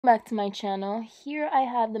Back to my channel. Here I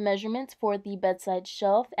have the measurements for the bedside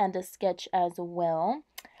shelf and a sketch as well.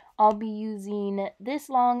 I'll be using this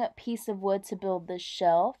long piece of wood to build the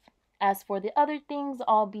shelf. As for the other things,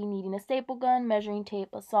 I'll be needing a staple gun, measuring tape,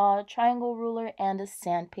 a saw, triangle ruler, and a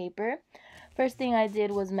sandpaper. First thing I did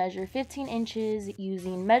was measure 15 inches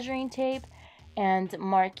using measuring tape and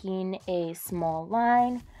marking a small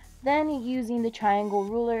line. Then using the triangle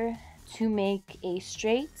ruler to make a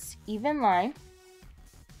straight, even line.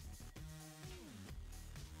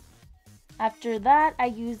 After that, I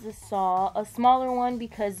used the saw, a smaller one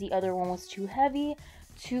because the other one was too heavy,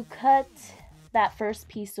 to cut that first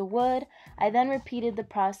piece of wood. I then repeated the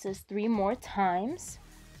process 3 more times.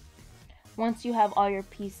 Once you have all your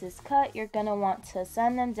pieces cut, you're going to want to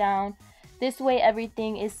sand them down. This way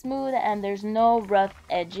everything is smooth and there's no rough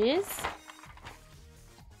edges.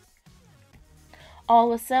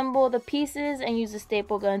 I'll assemble the pieces and use a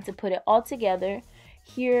staple gun to put it all together.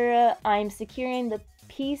 Here I'm securing the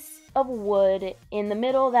piece of wood in the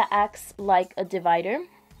middle that acts like a divider.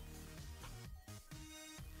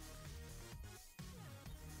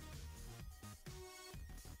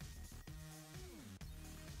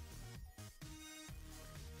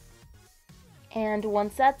 And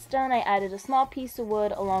once that's done, I added a small piece of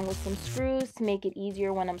wood along with some screws to make it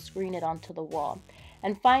easier when I'm screwing it onto the wall.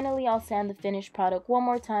 And finally, I'll sand the finished product one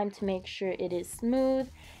more time to make sure it is smooth.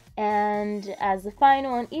 And as the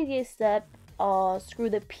final and easiest step, I'll screw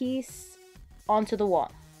the piece onto the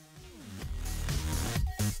wall.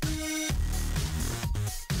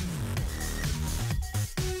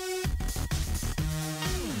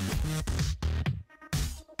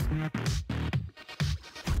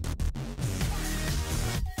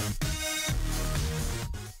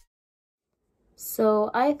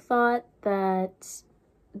 So I thought that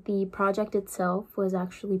the project itself was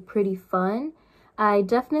actually pretty fun. I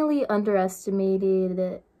definitely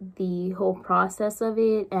underestimated the whole process of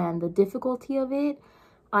it and the difficulty of it.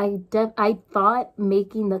 I thought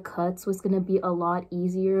making the cuts was going to be a lot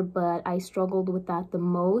easier, but I struggled with that the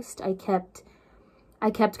most. I kept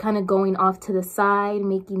kind of going off to the side,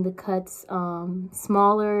 making the cuts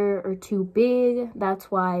smaller or too big.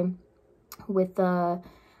 That's why with I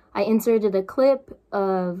inserted a clip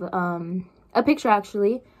of a picture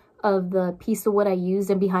actually of the piece of wood I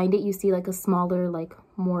used, and behind it you see like a smaller, like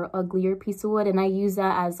more uglier piece of wood, and I used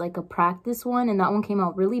that as like a practice one, and that one came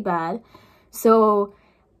out really bad. So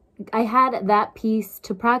I had that piece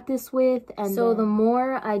to practice with, and so the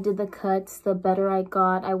more I did the cuts, the better I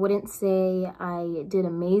got. I wouldn't say I did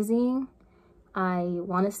amazing. I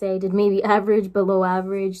want to say I did maybe average, below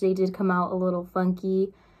average. They did come out a little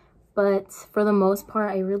funky, but for the most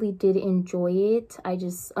part, I really did enjoy it. I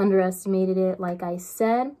just underestimated it, like I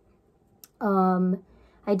said.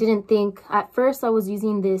 I didn't think, at first I was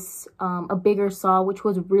using this, a bigger saw, which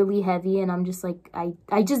was really heavy, and I'm just like,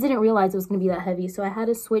 I just didn't realize it was going to be that heavy, so I had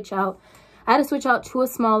to switch out. To a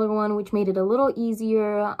smaller one, which made it a little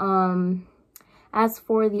easier. As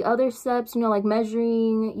for the other steps, you know, like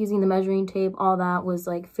measuring, using the measuring tape, all that was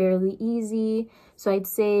like fairly easy. So I'd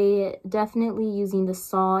say definitely using the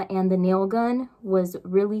saw and the nail gun was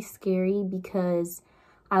really scary because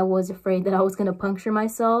I was afraid that I was going to puncture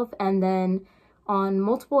myself. And then on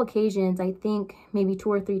multiple occasions, I think maybe 2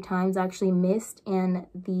 or 3 times, I actually missed and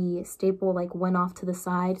the staple like went off to the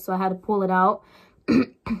side. So I had to pull it out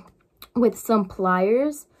with some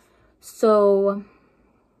pliers. So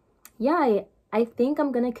yeah, I think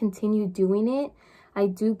I'm going to continue doing it. I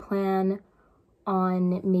do plan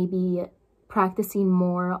on maybe practicing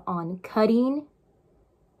more on cutting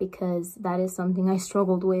because that is something I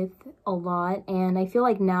struggled with a lot. And I feel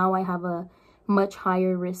like now I have a much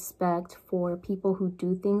higher respect for people who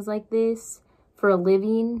do things like this for a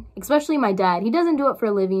living, especially my dad. He doesn't do it for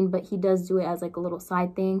a living, but he does do it as like a little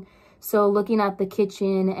side thing. So looking at the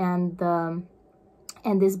kitchen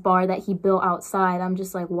and this bar that he built outside, I'm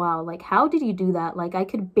just like, wow, like how did you do that? Like I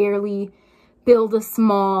could barely build a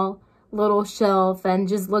small little shelf, and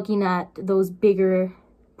just looking at those bigger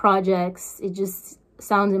projects, it just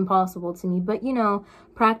sounds impossible to me. But you know,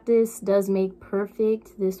 practice does make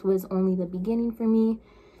perfect. This was only the beginning for me.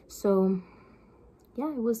 So yeah,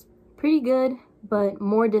 it was pretty good, but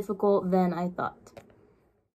more difficult than I thought.